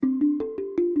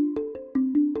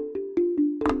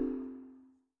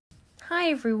Hi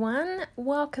everyone,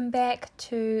 welcome back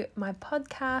to my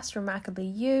podcast, Remarkably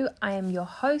You. I am your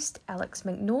host, Alex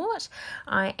McNaught.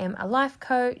 I am a life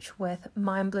coach with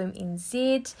Mindbloom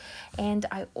NZ, and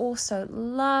I also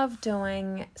love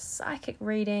doing psychic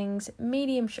readings,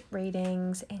 mediumship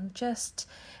readings, and just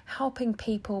helping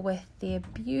people with their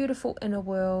beautiful inner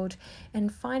world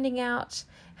and finding out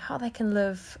how they can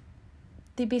live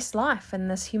their best life in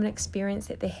this human experience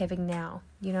that they're having now,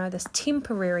 this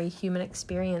temporary human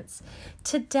experience.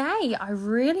 Today, I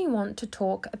really want to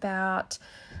talk about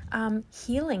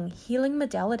healing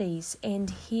modalities and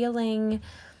healing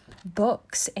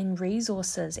books and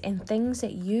resources and things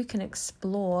that you can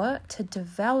explore to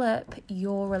develop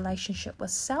your relationship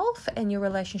with self and your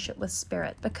relationship with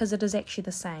spirit, because it is actually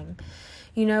the same.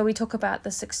 We talk about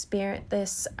this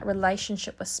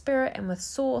relationship with spirit and with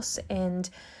source and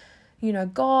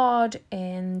God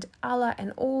and Allah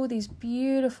and all these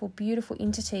beautiful, beautiful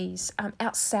entities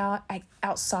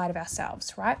outside of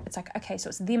ourselves, right? It's like, okay, so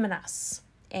it's them and us,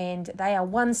 and they are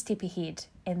one step ahead,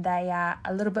 and they are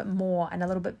a little bit more and a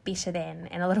little bit better than,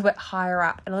 and a little bit higher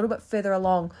up and a little bit further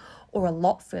along, or a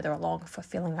lot further along if we're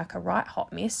feeling like a right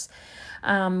hot mess,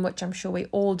 which I'm sure we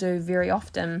all do very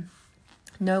often.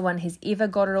 No one has ever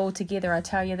got it all together, I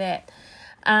tell you that.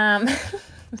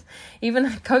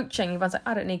 Even coaching, everyone's like,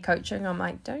 I don't need coaching. I'm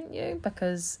like, don't you?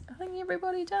 Because I think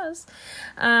everybody does.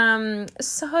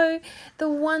 So the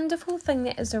wonderful thing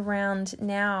that is around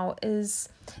now is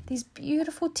these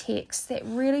beautiful texts that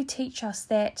really teach us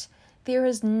that there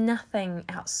is nothing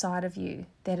outside of you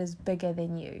that is bigger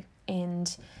than you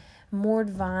and more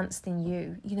advanced than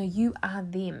you. You are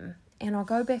them. And I'll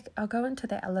go into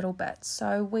that a little bit.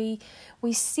 So we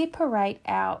separate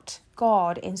out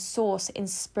God and source and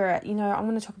spirit. I'm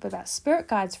going to talk a bit about spirit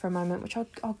guides for a moment, which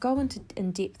I'll go into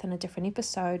in depth in a different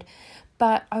episode.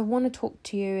 But I want to talk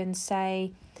to you and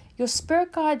say, your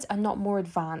spirit guides are not more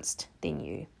advanced than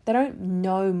you. They don't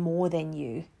know more than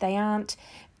you. They aren't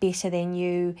better than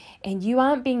you. And you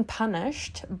aren't being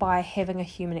punished by having a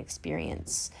human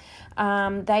experience.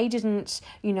 They didn't,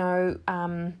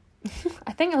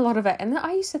 I think a lot of it, and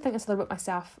I used to think this a little bit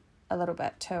myself a little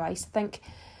bit too. I used to think,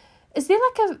 is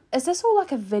this all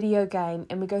like a video game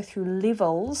and we go through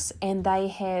levels and they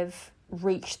have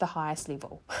reached the highest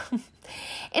level?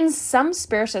 And some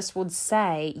spiritists would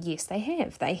say, yes, they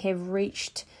have. They have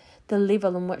reached the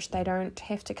level in which they don't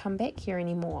have to come back here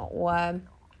anymore, or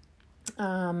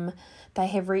they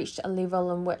have reached a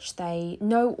level in which they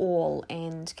know all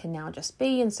and can now just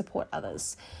be and support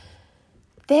others.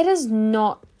 That is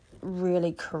not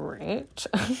really correct.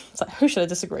 So who should I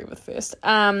disagree with first?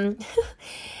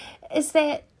 Is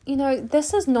that,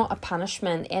 this is not a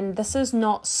punishment, and this is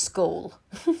not school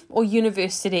or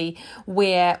university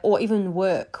or even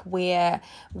work where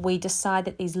we decide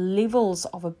that these levels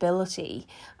of ability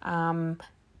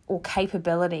or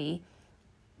capability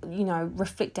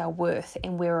reflect our worth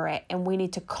and where we're at, and we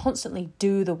need to constantly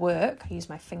do the work. I use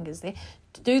my fingers there,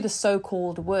 to do the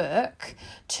so-called work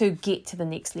to get to the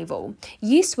next level.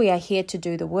 Yes, we are here to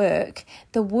do the work.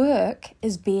 The work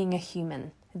is being a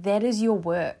human. That is your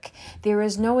work. There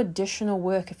is no additional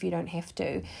work if you don't have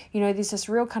to. There's this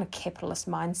real kind of capitalist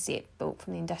mindset built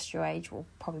from the industrial age, well,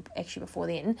 probably actually before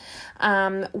then,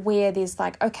 where there's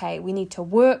like, okay, we need to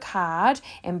work hard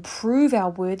and prove our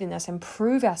worthiness and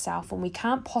prove ourselves, and we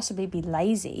can't possibly be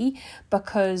lazy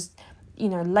because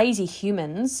lazy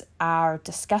humans are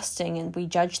disgusting and we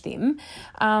judge them.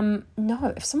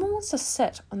 No, if someone wants to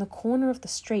sit on the corner of the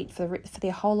street for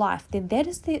their whole life, then that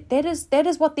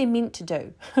is what they're meant to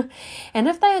do. And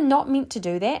if they are not meant to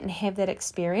do that and have that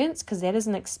experience, because that is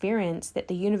an experience that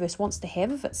the universe wants to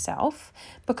have of itself,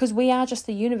 because we are just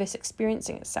the universe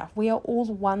experiencing itself. We are all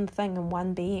one thing and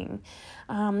one being.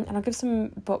 And I'll give some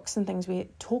books and things where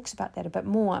it talks about that a bit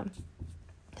more,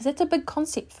 because that's a big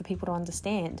concept for people to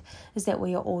understand, is that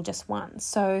we are all just one.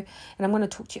 So, and I'm going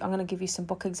to give you some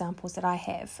book examples that I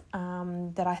have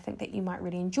that I think that you might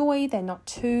really enjoy. They're not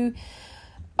too,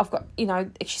 I've got,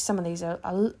 actually some of these are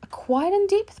quite in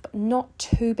depth, but not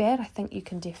too bad. I think you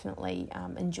can definitely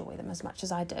enjoy them as much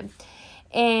as I did.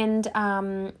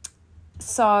 And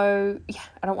so, yeah,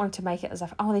 I don't want to make it as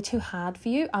if, they're too hard for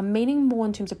you. I'm meaning more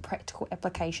in terms of practical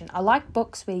application. I like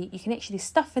books where you can actually,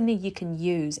 stuff in there you can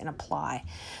use and apply.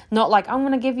 Not like, I'm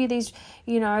going to give you these,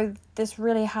 this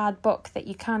really hard book that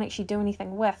you can't actually do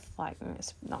anything with. Like,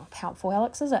 it's not helpful,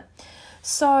 Alex, is it?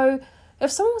 So, if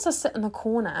someone wants to sit in the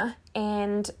corner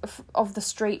of the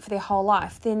street for their whole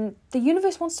life, then the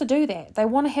universe wants to do that. They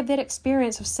want to have that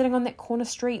experience of sitting on that corner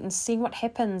street and seeing what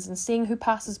happens and seeing who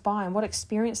passes by and what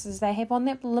experiences they have on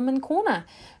that lemon corner.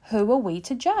 Who are we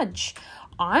to judge?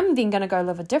 I'm then going to go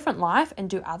live a different life and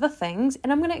do other things,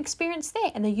 and I'm going to experience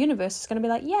that. And the universe is going to be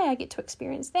like, yeah, I get to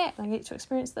experience that. And I get to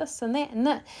experience this and that and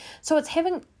that. So it's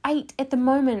having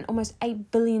almost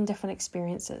 8 billion different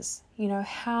experiences.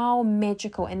 How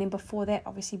magical. And then before that,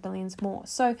 obviously billions more.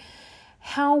 So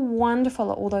how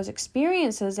wonderful are all those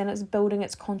experiences, and it's building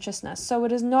its consciousness. So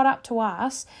it is not up to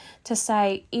us to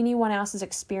say anyone else's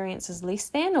experience is less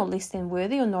than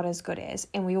worthy or not as good as,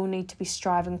 and we all need to be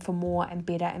striving for more and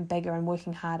better and bigger and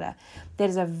working harder. That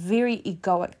is a very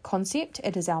egoic concept.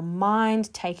 It is our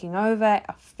mind taking over,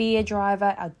 our fear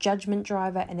driver, our judgment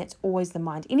driver, and it's always the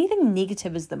mind. Anything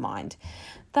negative is the mind.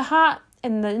 The heart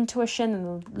and the intuition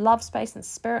and the love space and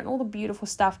spirit and all the beautiful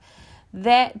stuff,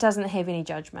 that doesn't have any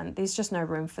judgment. There's just no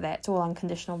room for that. It's all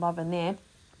unconditional love in there.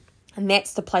 And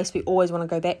that's the place we always want to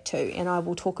go back to. And I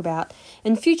will talk about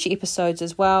in future episodes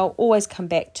as well. Always come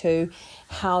back to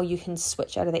how you can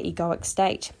switch out of the egoic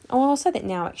state. Oh, I'll say that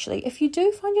now actually. If you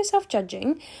do find yourself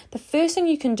judging, the first thing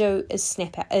you can do is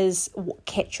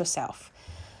catch yourself.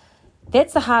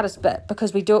 That's the hardest bit,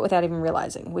 because we do it without even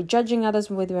realizing. We're judging others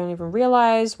whether we don't even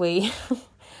realize.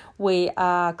 We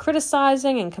are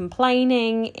criticizing and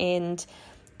complaining and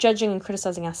judging and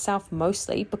criticizing ourselves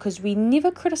mostly, because we never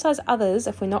criticize others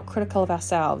if we're not critical of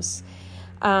ourselves.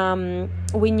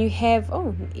 When you have...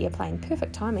 Oh, airplane.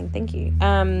 Perfect timing. Thank you.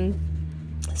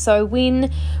 So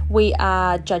when we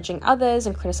are judging others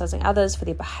and criticizing others for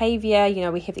their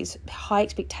behavior, we have these high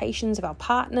expectations of our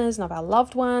partners and of our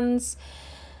loved ones.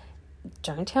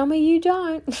 Don't tell me you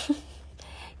don't.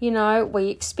 We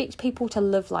expect people to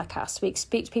live like us. We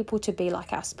expect people to be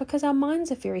like us because our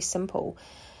minds are very simple.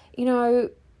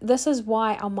 This is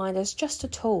why our mind is just a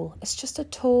tool. It's just a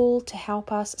tool to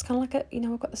help us. It's kind of like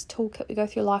we've got this toolkit we go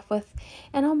through life with,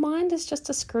 and our mind is just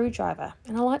a screwdriver.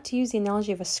 And I like to use the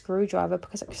analogy of a screwdriver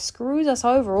because it screws us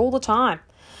over all the time.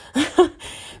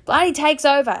 Bloody takes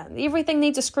over. Everything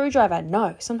needs a screwdriver.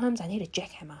 No, sometimes I need a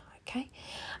jackhammer, okay?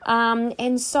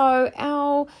 And so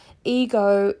our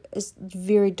ego is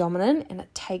very dominant, and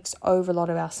it takes over a lot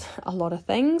of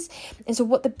things. And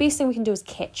so the best thing we can do is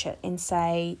catch it and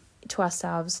say to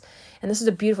ourselves, and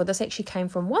this actually came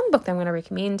from one book that I'm going to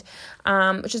recommend,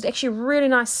 which is actually a really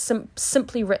nice,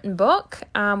 simply written book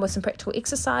with some practical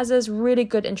exercises. Really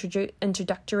good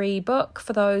introductory book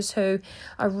for those who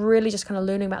are really just kind of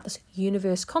learning about this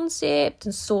universe concept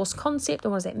and source concept,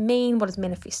 and what does that mean? What does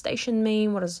manifestation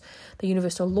mean? What does the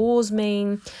universal laws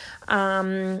mean?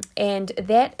 And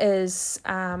that is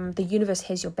The Universe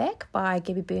Has Your Back by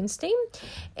Gabby Bernstein,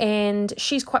 and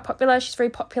she's quite popular. She's very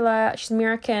popular. She's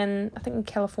American, I think in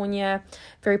California.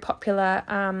 Very popular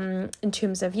in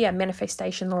terms of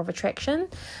manifestation, law of attraction,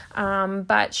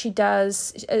 but it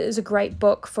is a great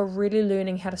book for really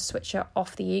learning how to switch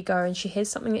off the ego. And she has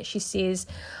something that she says,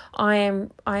 I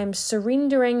am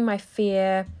surrendering my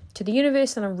fear to the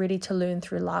universe, and I'm ready to learn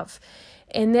through love.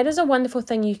 And that is a wonderful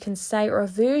thing you can say, or a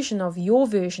version of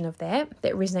that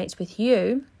resonates with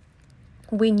you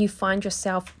when you find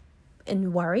yourself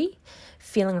in worry,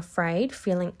 feeling afraid,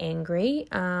 feeling angry,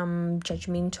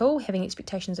 judgmental, having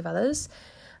expectations of others.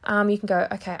 You can go,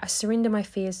 okay, I surrender my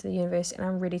fears to the universe, and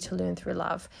I'm ready to learn through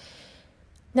love.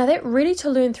 Now, that ready to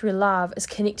learn through love is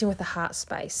connecting with the heart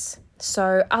space.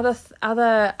 So other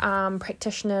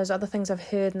practitioners, other things I've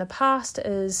heard in the past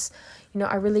is,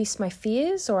 I release my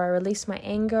fears, or I release my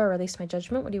anger, or I release my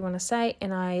judgment, what do you want to say,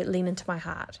 and I lean into my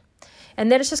heart. And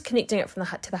that is just connecting it from the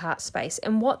heart to the heart space.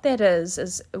 And what that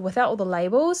is without all the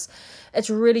labels, it's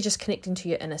really just connecting to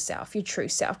your inner self, your true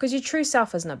self. Because your true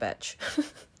self isn't a bitch.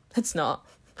 It's not.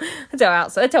 It's our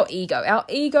outside. It's our ego. Our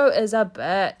ego is a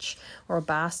bitch or a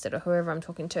bastard or whoever I'm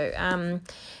talking to.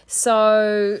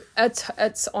 So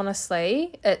it's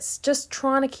honestly, it's just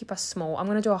trying to keep us small. I'm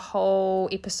going to do a whole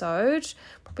episode,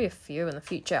 probably a few in the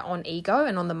future, on ego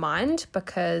and on the mind,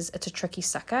 because it's a tricky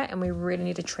sucker and we really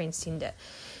need to transcend it.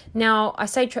 Now, I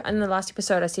say in the last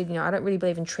episode, I said, I don't really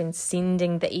believe in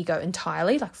transcending the ego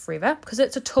entirely, like forever, because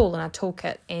it's a tool in our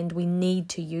toolkit and we need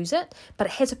to use it, but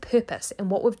it has a purpose.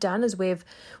 And what we've done is we've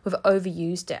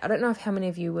overused it. I don't know how many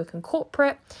of you work in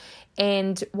corporate,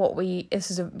 and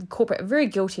this is a corporate, very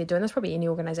guilty of doing this, probably any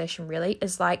organization really,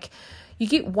 is like, you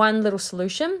get one little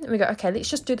solution and we go, okay, let's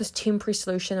just do this temporary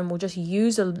solution and we'll just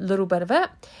use a little bit of it.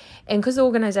 And because the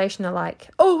organization are like,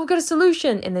 oh, we've got a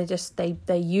solution, and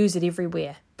they use it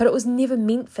everywhere but it was never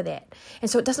meant for that. And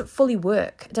so it doesn't fully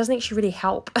work. It doesn't actually really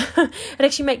help. It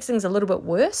actually makes things a little bit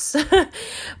worse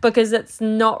because it's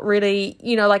not really,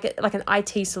 like an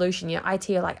IT solution. IT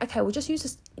are like, okay, we'll just use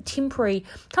this temporary,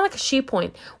 kind of like a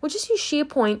SharePoint. We'll just use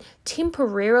SharePoint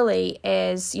temporarily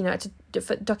as, it's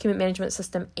a document management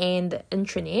system and the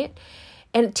intranet.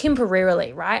 And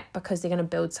temporarily, right? Because they're going to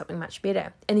build something much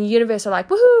better. And the universe are like,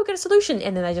 woohoo, get a solution.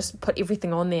 And then they just put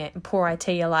everything on there. And poor IT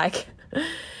are like,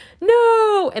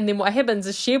 no. And then what happens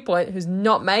is SharePoint, who's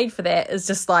not made for that, is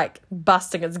just like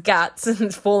busting its guts and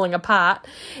it's falling apart.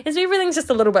 And so everything's just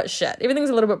a little bit shit. Everything's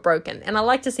a little bit broken. And I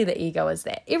like to see the ego as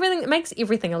that. It makes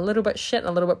everything a little bit shit and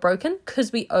a little bit broken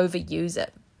because we overuse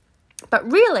it.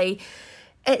 But really,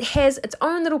 it has its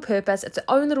own little purpose, its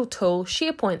own little tool.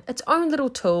 SharePoint, its own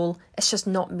little tool. It's just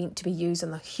not meant to be used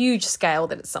on the huge scale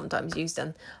that it's sometimes used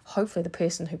in. Hopefully the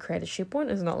person who created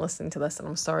SharePoint is not listening to this, and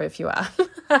I'm sorry if you are.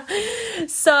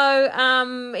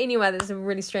 So, anyway, that's a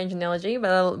really strange analogy,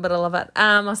 but I love it.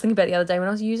 I was thinking about it the other day when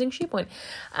I was using SharePoint.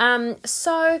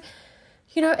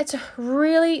 It's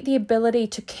really the ability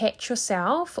to catch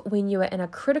yourself when you are in a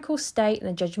critical state, in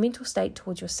a judgmental state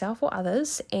towards yourself or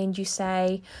others, and you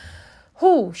say,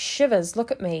 oh, shivers,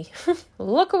 look at me.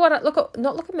 Look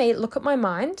at me, look at my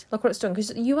mind, look what it's doing,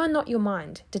 because you are not your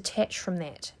mind. Detach from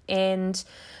that. And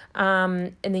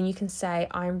then you can say,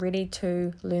 I'm ready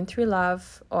to learn through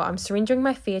love, or I'm surrendering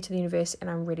my fear to the universe and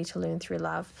I'm ready to learn through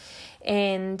love.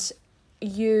 And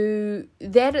so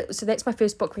that's my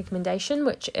first book recommendation,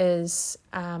 which is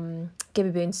Gabby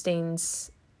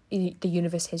Bernstein's The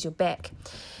Universe Has Your Back.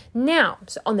 Now,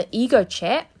 so on the ego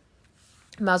chat,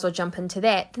 might as well jump into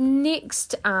that. The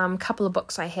next couple of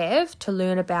books I have to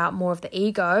learn about more of the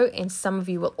ego, and some of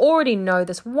you will already know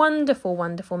this wonderful,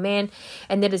 wonderful man,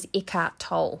 and that is Eckhart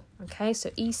Tolle. Okay, so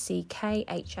ECKHART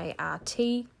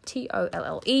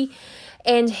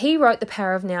and he wrote The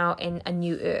Power of Now and A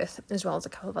New Earth, as well as a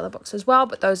couple of other books as well,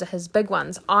 but those are his big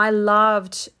ones. I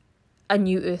loved A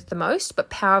New Earth the most, but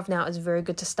Power of Now is very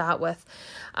good to start with.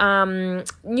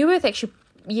 New Earth actually,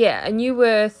 A New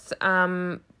Earth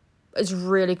is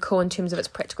really cool in terms of its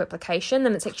practical application,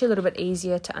 and it's actually a little bit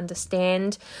easier to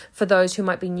understand for those who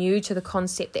might be new to the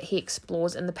concept that he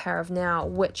explores in The Power of Now,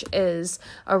 which is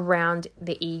around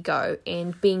the ego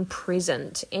and being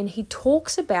present. And he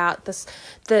talks about this,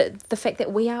 the fact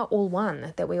that we are all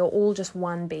one, that we are all just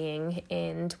one being,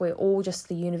 and we're all just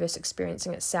the universe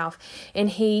experiencing itself. And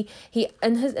he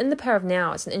in The Power of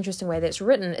Now, it's an interesting way that it's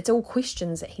written. It's all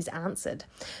questions that he's answered.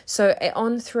 So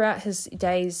throughout his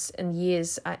days and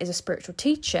years as a spiritual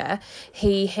teacher,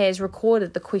 he has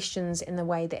recorded the questions in the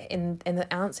way that in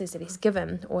the answers that he's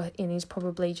given, and he's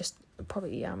probably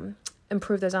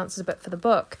improved those answers a bit for the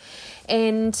book.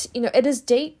 And it is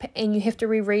deep, and you have to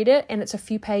reread it, and it's a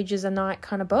few pages a night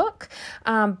kind of book,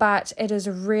 but it is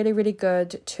really, really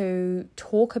good to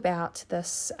talk about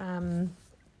this, the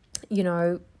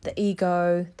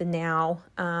ego, the now,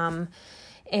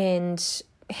 and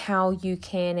how you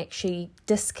can actually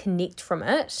disconnect from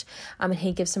it, and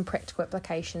he gives some practical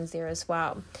applications there as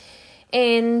well.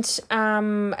 And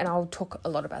I'll talk a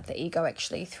lot about the ego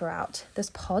actually throughout this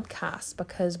podcast,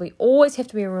 because we always have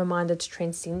to be reminded to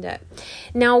transcend it.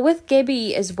 Now with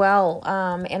Gabby as well,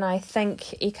 and I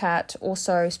think Eckhart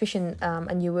also, especially in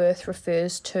A New Earth,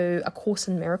 refers to A Course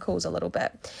in Miracles a little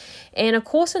bit. And A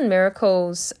Course in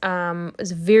Miracles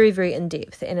is very, very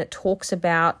in-depth, and it talks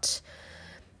about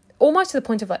almost to the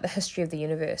point of like the history of the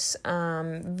universe,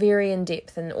 very in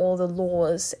depth, and all the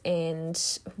laws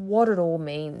and what it all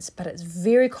means. But it's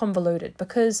very convoluted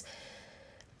because,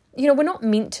 we're not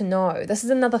meant to know. This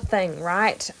is another thing,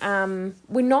 right?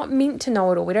 We're not meant to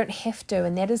know it all. We don't have to,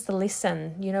 and that is the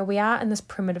lesson. We are in this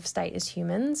primitive state as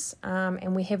humans,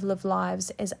 and we have lived lives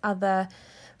as other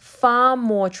far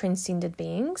more transcended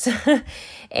beings.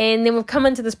 And then we've come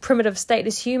into this primitive state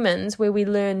as humans where we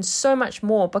learn so much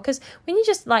more, because when you're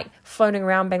just like floating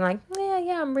around being like,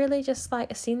 I'm really just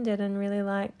like ascended and really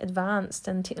like advanced,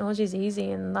 and technology is easy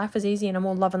and life is easy and I'm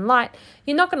all love and light,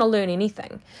 you're not going to learn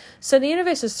anything. So the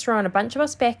universe is throwing a bunch of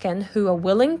us back in who are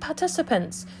willing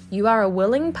participants. You are a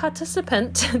willing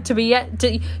participant to be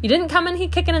you didn't come in here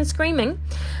kicking and screaming.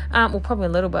 Well, probably a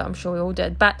little bit, I'm sure we all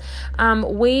did, but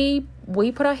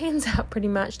we put our hands up pretty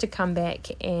much to come back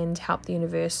and help the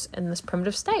universe in this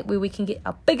primitive state where we can get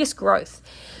our biggest growth.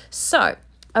 So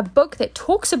a book that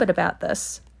talks a bit about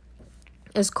this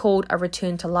is called A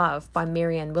Return to Love by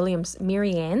Marianne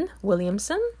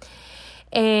Williamson.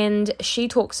 And she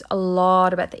talks a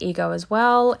lot about the ego as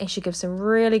well, and she gives some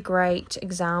really great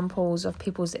examples of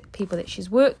people that she's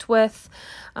worked with,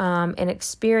 and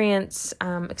experience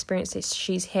that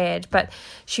she's had. But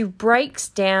she breaks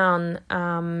down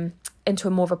into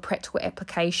a more of a practical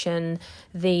application,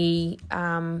 A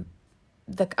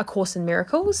Course in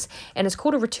Miracles, and it's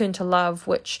called A Return to Love,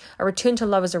 which a return to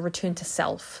love is a return to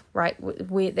self, right?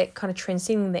 Where that kind of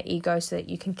transcending the ego so that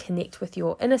you can connect with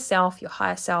your inner self, your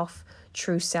higher self,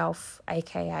 true self,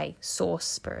 aka source,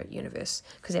 spirit, universe,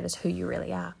 because that is who you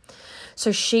really are.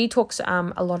 So she talks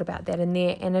a lot about that in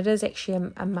there, and it is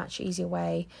actually a much easier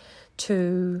way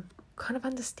to kind of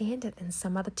understand it than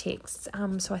some other texts.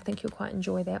 So I think you'll quite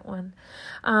enjoy that one.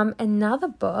 Another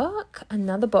book,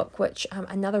 which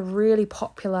another really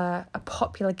popular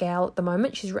gal at the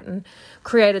moment. She's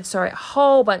created a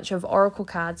whole bunch of oracle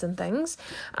cards and things.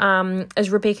 Is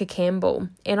Rebecca Campbell,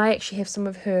 and I actually have some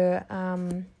of her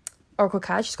oracle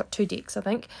cards. She's got 2 decks, I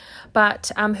think,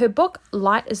 but her book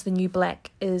Light is the New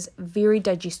Black is very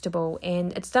digestible,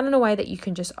 and it's done in a way that you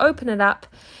can just open it up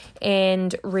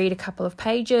and read a couple of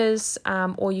pages,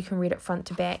 or you can read it front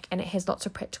to back, and it has lots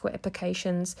of practical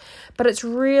applications. But it's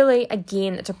really,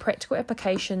 again, it's a practical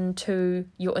application to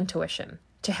your intuition,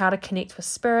 to how to connect with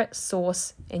spirit,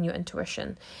 source, and your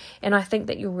intuition. And I think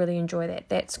that you'll really enjoy that.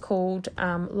 That's called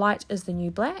Light is the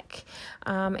New Black.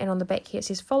 And on the back here it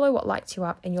says, follow what lights you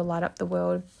up and you'll light up the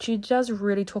world. She does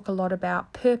really talk a lot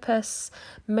about purpose,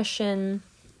 mission,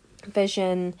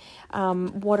 vision,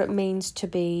 what it means to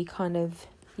be kind of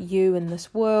you in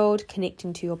this world,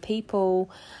 connecting to your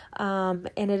people. And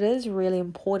it is really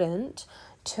important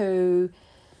to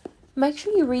make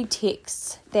sure you read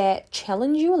texts that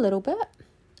challenge you a little bit,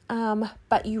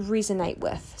 but you resonate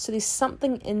with. So there's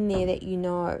something in there that you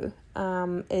know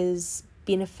is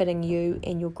benefiting you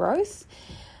and your growth.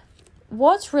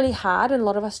 What's really hard, and a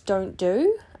lot of us don't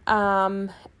do,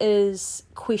 is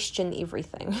question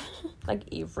everything. Like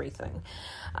everything.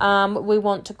 We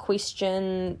want to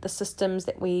question the systems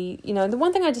that the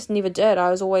one thing I just never did,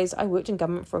 I worked in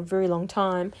government for a very long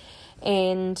time,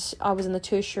 and I was in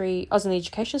the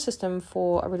education system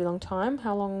for a really long time.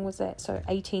 How long was that? So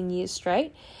 18 years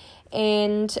straight.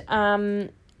 And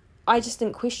I just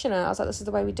didn't question it. I was like, this is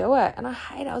the way we do it. And I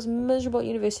hate it. I was miserable at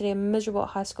university and miserable at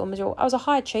high school. I was a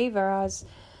high achiever. I was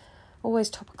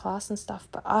always top of class and stuff,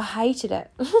 but I hated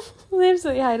it. I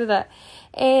absolutely hated it.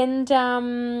 And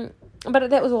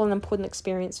but that was all an important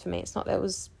experience for me. It's not that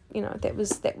was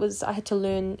I had to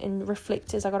learn and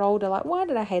reflect as I got older, like, why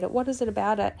did I hate it? What is it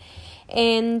about it?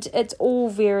 And it's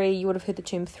all you would have heard the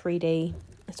term 3D.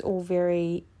 It's all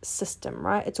very system,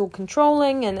 right? It's all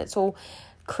controlling, and it's all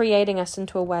creating us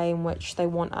into a way in which they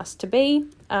want us to be.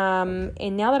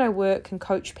 And now that I work and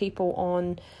coach people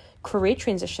on career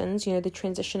transitions, they're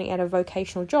transitioning out of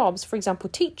vocational jobs, for example,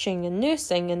 teaching and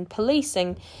nursing and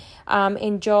policing,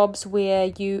 and jobs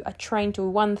where you are trained to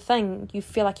one thing, you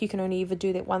feel like you can only ever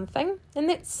do that one thing, and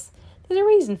there's a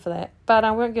reason for that, but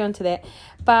I won't go into that.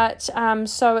 But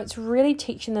so it's really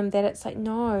teaching them that it's like,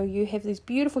 no, you have these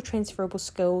beautiful transferable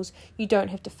skills, you don't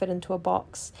have to fit into a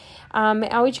box.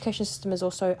 Our education system is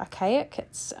also archaic.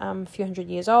 It's a few hundred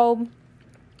years old.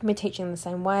 We're teaching them the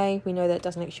same way. We know that it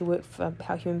doesn't actually work for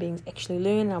how human beings actually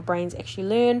learn, our brains actually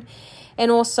learn. And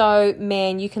also,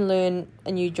 man, you can learn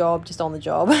a new job just on the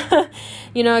job.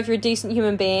 If you're a decent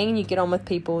human being and you get on with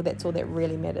people, that's all that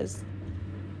really matters.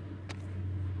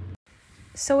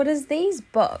 So it is these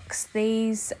books,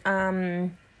 these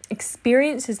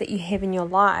experiences that you have in your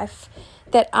life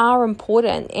that are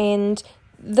important, and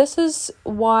this is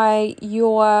why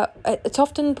it's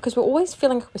often because we're always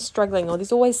feeling like we're struggling, or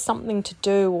there's always something to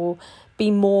do or be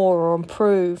more or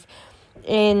improve.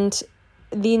 And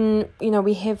then,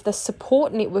 we have the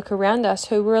support network around us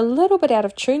who we're a little bit out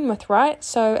of tune with, right?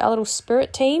 So our little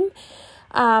spirit team,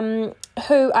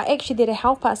 who are actually there to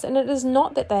help us. And it is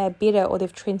not that they are better or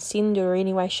they've transcended or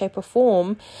any way, shape or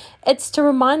form. It's to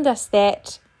remind us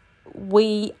that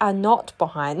we are not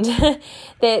behind.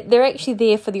 That they're actually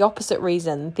there for the opposite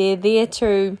reason. They're there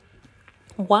to,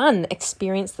 one,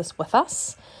 experience this with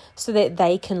us so that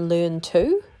they can learn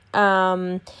too,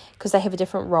 because they have a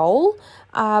different role.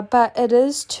 But it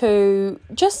is to,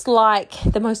 just like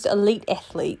the most elite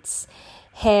athletes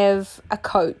have a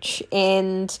coach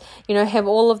and, have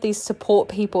all of these support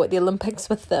people at the Olympics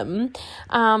with them,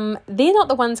 they're not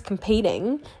the ones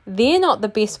competing. They're not the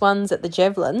best ones at the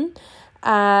javelin.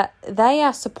 They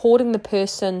are supporting the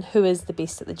person who is the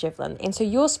best at the javelin. And so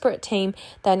your spirit team,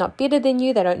 they're not better than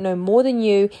you. They don't know more than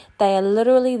you. They are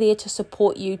literally there to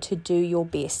support you to do your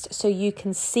best. So you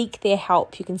can seek their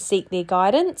help. You can seek their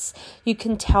guidance. You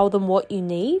can tell them what you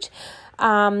need.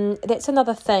 That's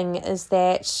another thing, is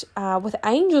that with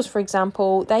angels, for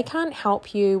example, they can't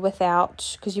help you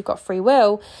without, because you've got free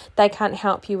will, they can't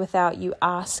help you without you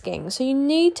asking. So you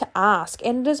need to ask,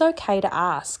 and it is okay to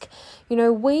ask.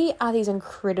 We are these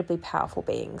incredibly powerful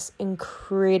beings,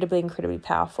 incredibly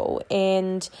powerful.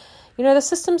 And the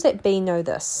systems that be know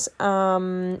this,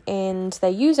 and they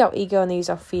use our ego and they use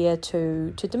our fear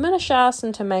to diminish us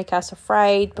and to make us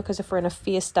afraid, because if we're in a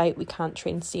fear state, we can't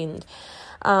transcend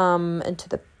into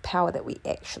the power that we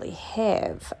actually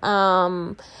have.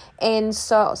 And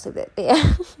so I'll leave that there.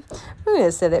 We're going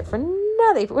to say that for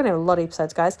another, we're going to have a lot of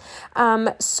episodes, guys.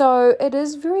 So it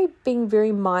is being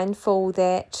very mindful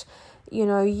that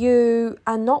you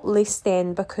are not less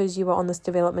than because you are on this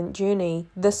development journey.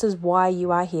 This is why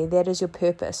you are here. That is your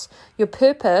purpose. Your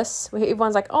purpose,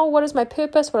 everyone's like, oh, what is my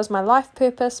purpose? What is my life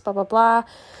purpose? Blah, blah,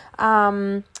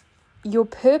 blah. Your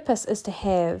purpose is to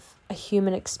have a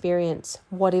human experience,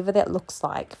 whatever that looks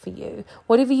like for you.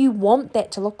 Whatever you want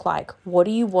that to look like, what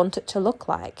do you want it to look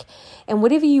like? And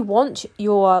whatever you want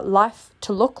your life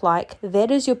to look like,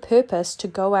 that is your purpose, to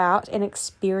go out and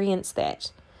experience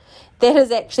that. That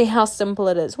is actually how simple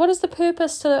it is. What is the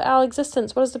purpose to our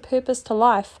existence? What is the purpose to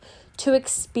life? To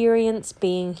experience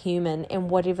being human, and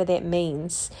whatever that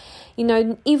means.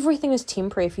 Everything is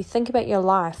temporary. If you think about your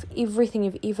life, everything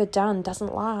you've ever done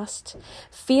doesn't last.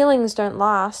 Feelings don't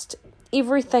last.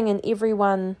 Everything and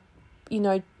everyone,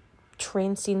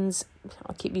 transcends,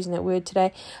 I keep using that word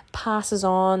today, passes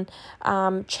on,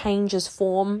 changes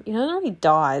form. Nobody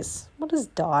dies. What does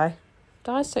die?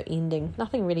 Die is so ending.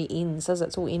 Nothing really ends, does it?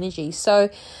 It's all energy. So,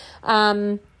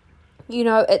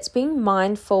 it's being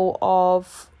mindful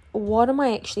of, what am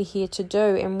I actually here to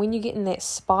do? And when you get in that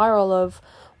spiral of,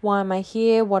 why am I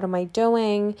here? What am I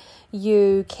doing?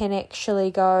 You can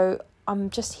actually go, I'm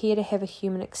just here to have a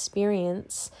human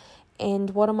experience. And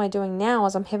what am I doing now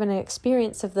is I'm having an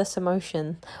experience of this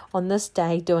emotion on this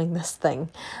day doing this thing.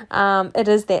 It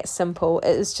is that simple.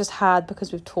 It is just hard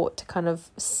because we've taught to kind of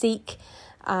seek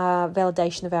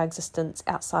validation of our existence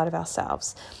outside of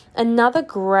ourselves. Another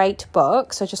great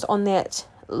book, so just on that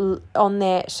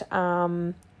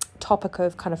topic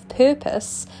of kind of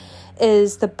purpose,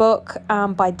 is the book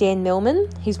by Dan Millman.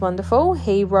 He's wonderful.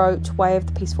 He wrote Way of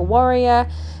the Peaceful Warrior.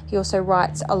 He also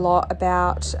writes a lot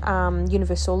about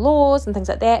universal laws and things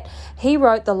like that. He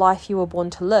wrote The Life You Were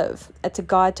Born to Live. It's a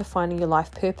guide to finding your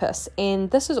life purpose, and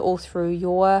this is all through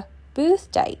your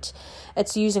birth date.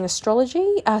 It's using numerology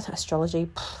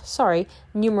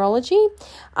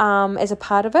as a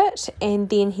part of it, and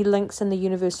then he links in the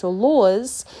universal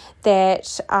laws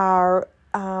that are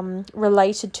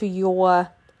related to your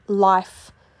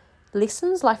life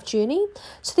lessons, life journey.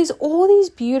 So there's all these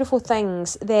beautiful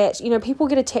things that, people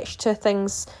get attached to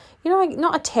things,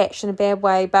 not attached in a bad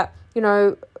way, but,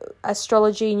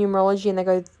 astrology, numerology, and they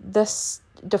go, this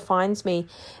defines me.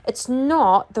 It's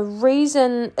not. The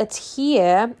reason it's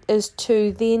here is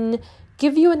to then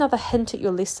give you another hint at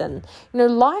your lesson.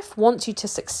 Life wants you to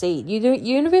succeed.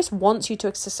 Universe wants you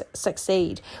to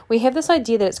succeed. We have this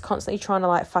idea that it's constantly trying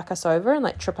to fuck us over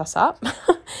and trip us up.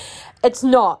 It's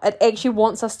not. It actually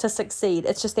wants us to succeed.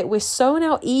 It's just that we're so in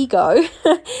our ego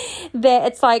that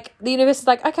it's like the universe is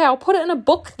like, okay, I'll put it in a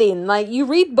book then. You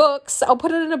read books, I'll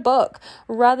put it in a book,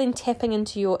 rather than tapping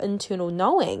into your internal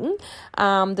knowing,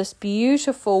 this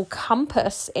beautiful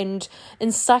compass and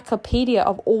encyclopedia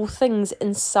of all things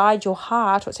inside your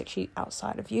heart, or it's actually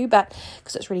outside of you, but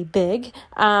because it's really big.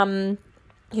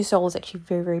 Your soul is actually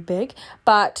very, very big.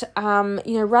 But,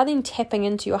 rather than tapping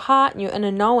into your heart and your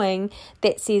inner knowing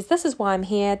that says, this is why I'm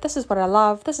here, this is what I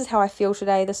love, this is how I feel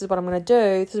today, this is what I'm going to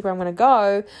do, this is where I'm going to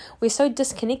go, we're so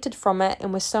disconnected from it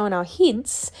and we're so in our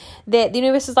heads that the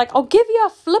universe is like, I'll give you a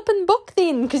flippin' book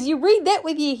then, because you read that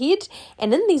with your head.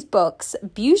 And in these books,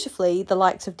 beautifully, the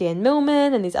likes of Dan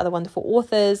Millman and these other wonderful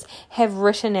authors have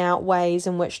written out ways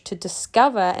in which to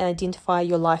discover and identify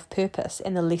your life purpose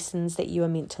and the lessons that you are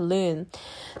meant to learn.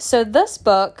 So this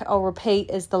book, I'll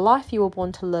repeat, is The Life You Were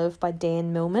Born to Live by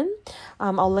Dan Millman.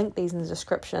 I'll link these in the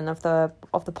description of the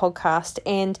podcast,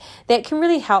 and that can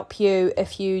really help you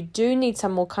if you do need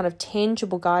some more kind of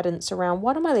tangible guidance around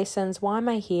what are my lessons, why am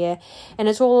I here, and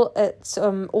it's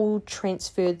all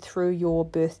transferred through your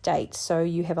birth date. So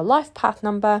you have a life path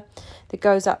number that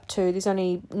goes up to,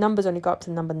 numbers only go up to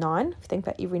number 9. If you think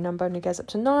about every number only goes up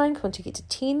to 9. Once you get to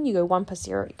 10, you go 1 plus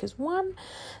 0 equals 1.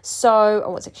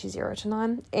 So, it's actually 0 to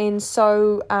 9. And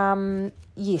so,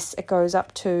 yes, it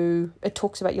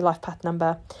talks about your life path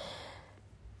number.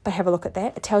 But have a look at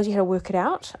that. It tells you how to work it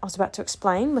out. I was about to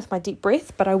explain with my deep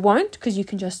breath, but I won't, because you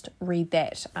can just read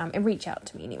that and reach out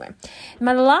to me anyway.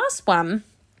 My last one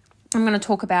I'm going to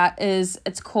talk about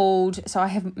it's called, so I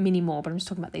have many more, but I'm just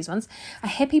talking about these ones, A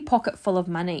Happy Pocket Full of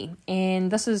Money.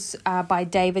 And this is by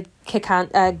David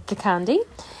Gikandi.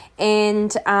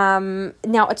 And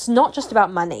now it's not just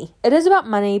about money. It is about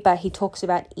money, but he talks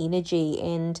about energy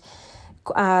and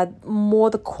more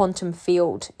the quantum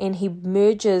field. And he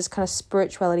merges kind of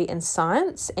spirituality and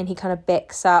science, and he kind of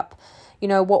backs up,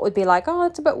 what would be like, oh,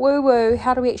 it's a bit woo-woo,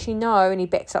 how do we actually know? And he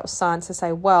backs up with science to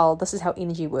say, well, this is how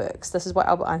energy works. This is what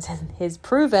Albert Einstein has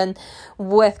proven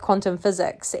with quantum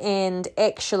physics. And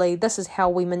actually, this is how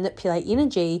we manipulate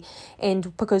energy.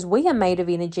 And because we are made of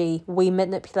energy, we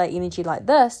manipulate energy like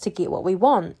this to get what we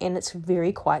want. And it's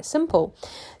very quite simple.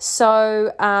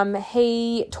 So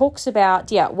he talks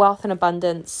about, wealth and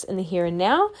abundance in the here and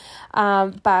now.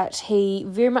 But he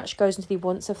very much goes into the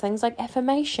importance of things like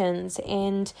affirmations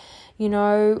and being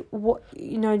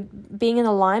in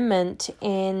alignment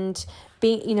and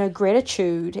being,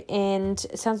 gratitude, and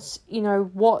it sounds,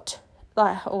 what's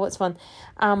one?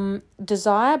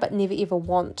 Desire, but never ever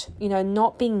want,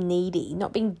 not being needy,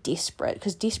 not being desperate,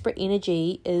 because desperate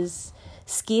energy is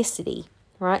scarcity.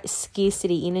 Right?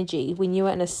 Scarcity energy, when you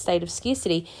are in a state of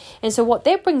scarcity. And so what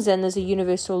that brings in is the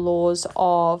universal laws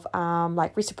of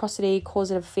like reciprocity,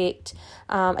 cause and effect.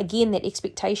 Again, that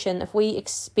expectation. If we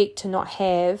expect to not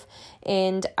have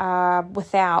and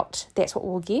without, that's what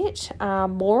we'll get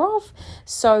more of.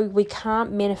 So we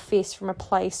can't manifest from a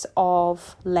place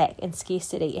of lack and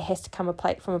scarcity. It has to come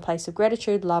from a place of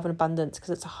gratitude, love, and abundance,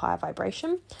 because it's a higher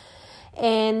vibration.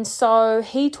 And so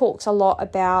he talks a lot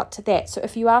about that. So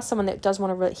if you are someone that does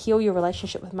want to heal your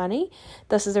relationship with money,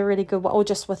 this is a really good one, or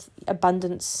just with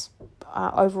abundance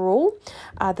overall.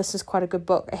 This is quite a good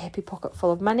book, A Happy Pocket Full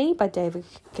of Money by David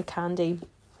Gikandi.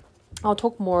 I'll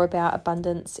talk more about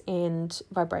abundance and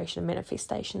vibration and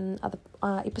manifestation in other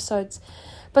episodes.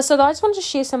 But so I just wanted to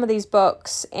share some of these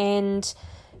books, and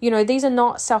these are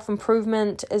not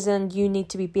self-improvement as in you need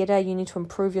to be better, you need to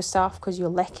improve yourself because you're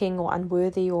lacking or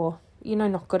unworthy or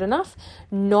not good enough.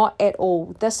 Not at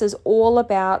all. This is all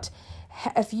about,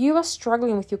 if you are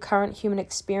struggling with your current human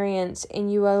experience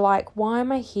and you are like, why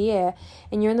am I here?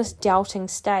 And you're in this doubting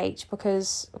state,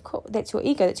 because that's your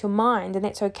ego, that's your mind, and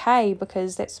that's okay,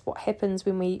 because that's what happens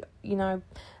when we, are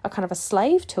kind of a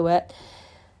slave to it.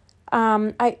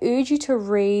 I urge you to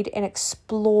read and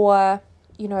explore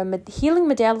healing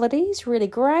modalities, really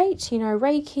great,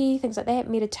 Reiki, things like that,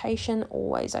 meditation,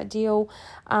 always ideal,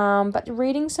 but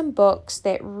reading some books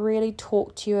that really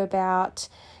talk to you about,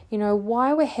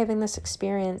 why we're having this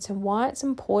experience and why it's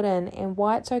important and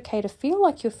why it's okay to feel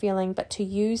like you're feeling, but to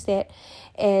use that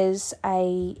as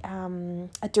a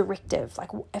directive. Like,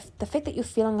 if the fact that you're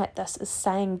feeling like this is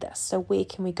saying this, so where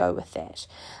can we go with that?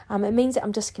 It means that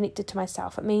I'm disconnected to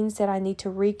myself. It means that I need to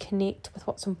reconnect with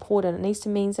what's important. It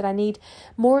means that I need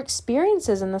more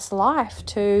experiences in this life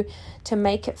to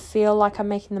make it feel like I'm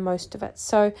making the most of it.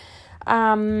 So have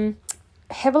a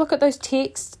look at those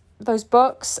texts, those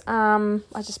books. I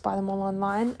just buy them all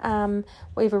online,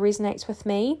 whatever resonates with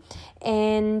me.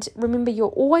 And remember, you're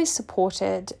always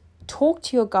supported. Talk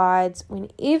to your guides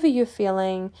whenever you're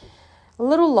feeling a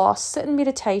little lost. Sit in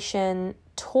meditation,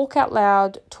 talk out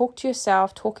loud, talk to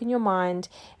yourself, talk in your mind,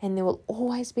 and there will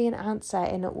always be an answer,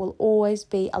 and it will always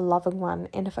be a loving one.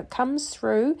 And if it comes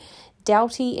through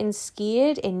doubty and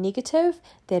scared and negative,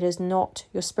 that is not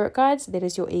your spirit guides, that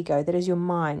is your ego, that is your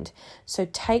mind. So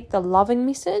take the loving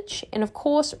message, and of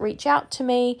course reach out to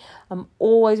me. I'm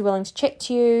always willing to chat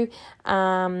to you,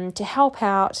 to help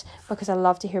out, because I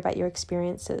love to hear about your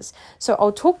experiences. So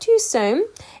I'll talk to you soon,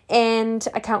 and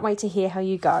I can't wait to hear how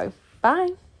you go.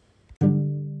 Bye.